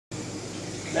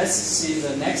Let's see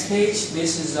the next page.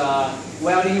 This is a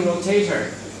welding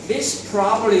rotator. This is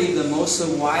probably the most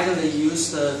widely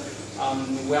used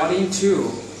welding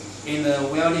tool in the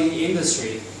welding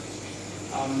industry.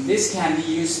 This can be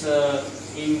used to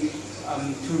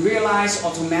realize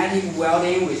automatic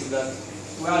welding with the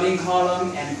welding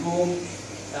column and boom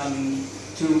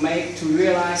to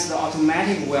realize the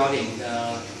automatic welding,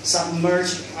 the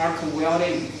submerged arc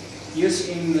welding used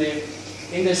in the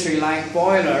industry like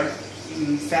boiler,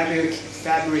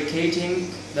 fabricating,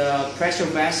 the pressure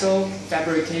vessel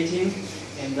fabricating,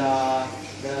 and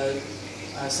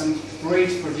some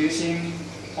bridge producing,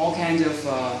 all kinds of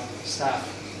stuff.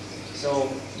 So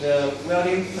the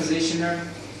welding positioner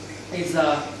is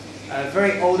a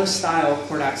very old style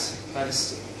product, but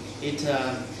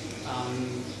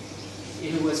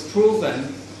it was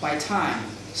proven by time,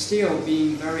 still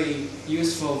being very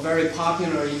useful, very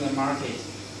popular in the market.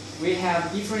 We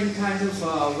have different kinds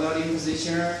of welding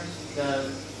positioner.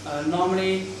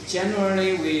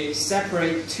 Generally, we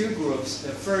separate two groups.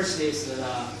 The first is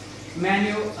the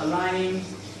manual aligning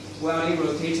welding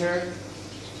rotator.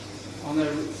 On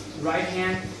the right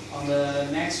hand, on the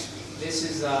next, this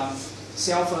is a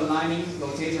self-aligning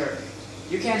rotator.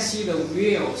 You can see the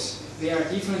wheels. There are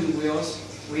different wheels.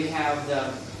 We have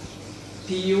the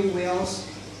PU wheels,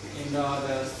 and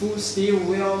the full steel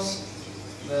wheels,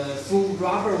 the full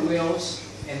rubber wheels,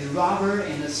 and rubber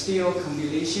and the steel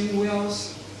combination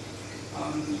wheels.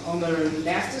 On the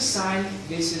left side,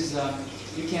 this is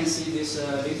you can see this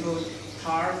little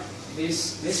car.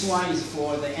 This one is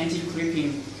for the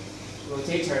anti-creeping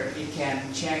rotator. It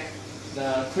can check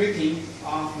the creeping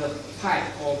of the pipe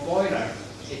or boiler.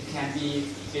 It can be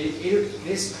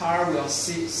this car will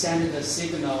send the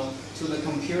signal to the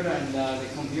computer, and the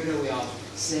computer will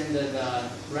send the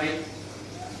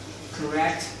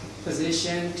correct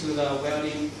position to the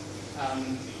welding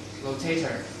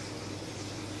rotator.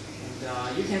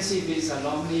 And you can see this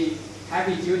normally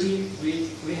heavy duty.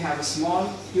 We have a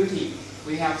small duty.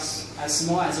 We have as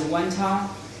small as 1 ton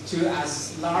to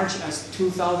as large as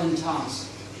 2,000 tons.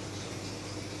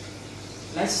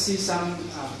 Let's see some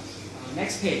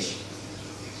next page.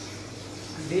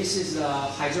 This is a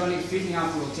hydraulic fitting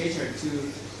up rotator to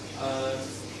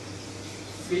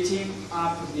fitting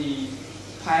up the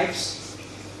pipes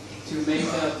to make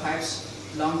the pipes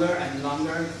longer and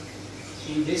longer.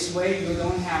 In this way, you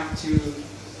don't have to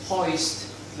hoist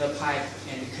the pipe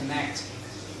and connect.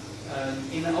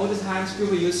 In the older times,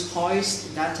 people use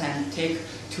hoist that can take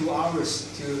 2 hours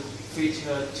to fit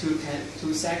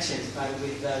two sections, but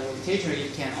with the rotator,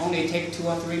 it can only take 2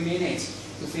 or 3 minutes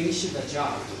to finish the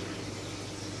job.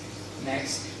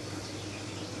 Next,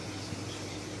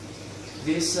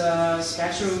 this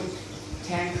special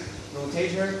tank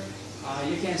rotator,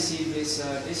 you can see this.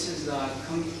 This is a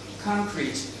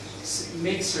concrete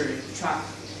mixer truck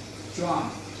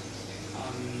drum.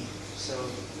 So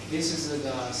this is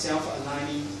the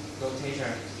self-aligning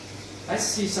rotator. Let's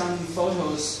see some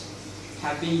photos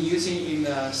have been using in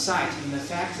the site, in the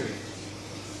factory.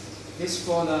 This is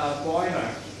for the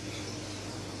boiler.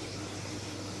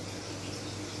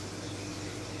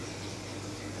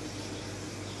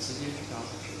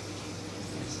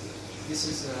 This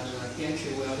is the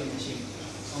gantry welding machine.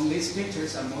 On these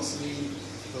pictures are mostly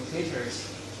rotators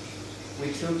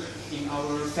we took in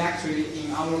our factory,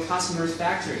 in our customer's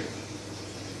factory.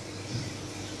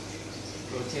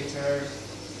 Rotator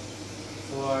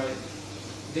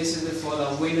this is for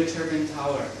the wind turbine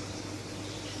tower.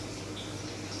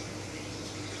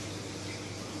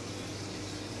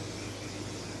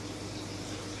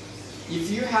 If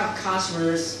you have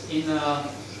customers in the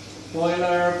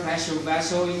boiler, pressure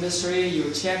vessel industry,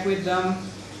 you check with them,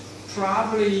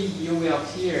 probably you will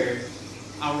hear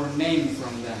our name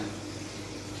from them.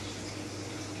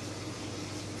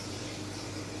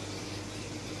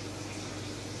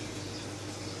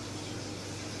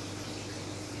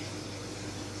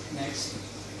 Next.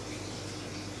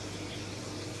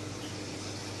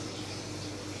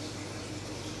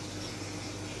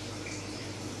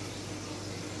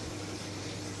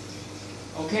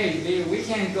 Okay, the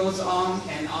weekend goes on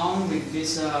and on with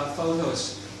these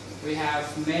photos. We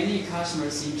have many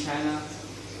customers in China,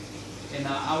 and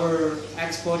our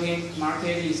exporting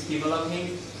market is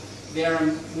developing. There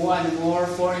are more and more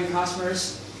foreign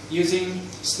customers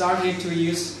starting to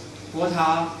use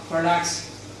Bota products.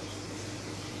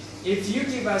 If you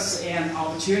give us an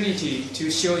opportunity to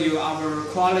show you our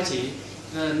quality,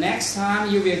 the next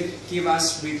time you will give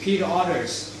us repeat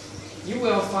orders, you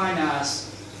will find us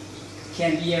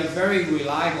can be a very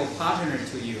reliable partner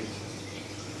to you.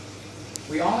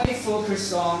 We only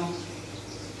focus on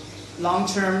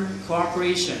long-term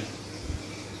cooperation.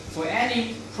 For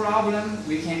any problem,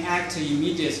 we can act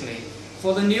immediately.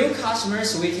 For the new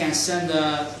customers, we can send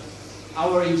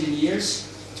our engineers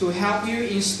to help you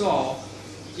install.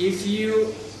 If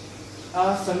you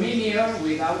are familiar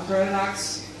with our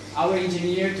products, our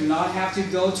engineer do not have to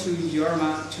go to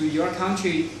your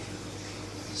country.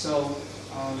 So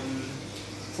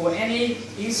for any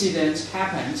incident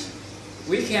happened,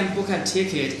 we can book a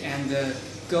ticket and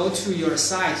go to your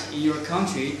site in your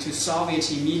country to solve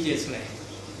it immediately.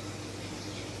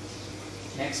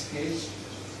 Next page.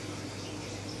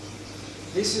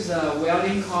 This is a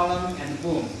welding column and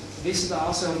boom. This is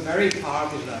also very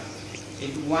popular.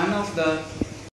 It's one of the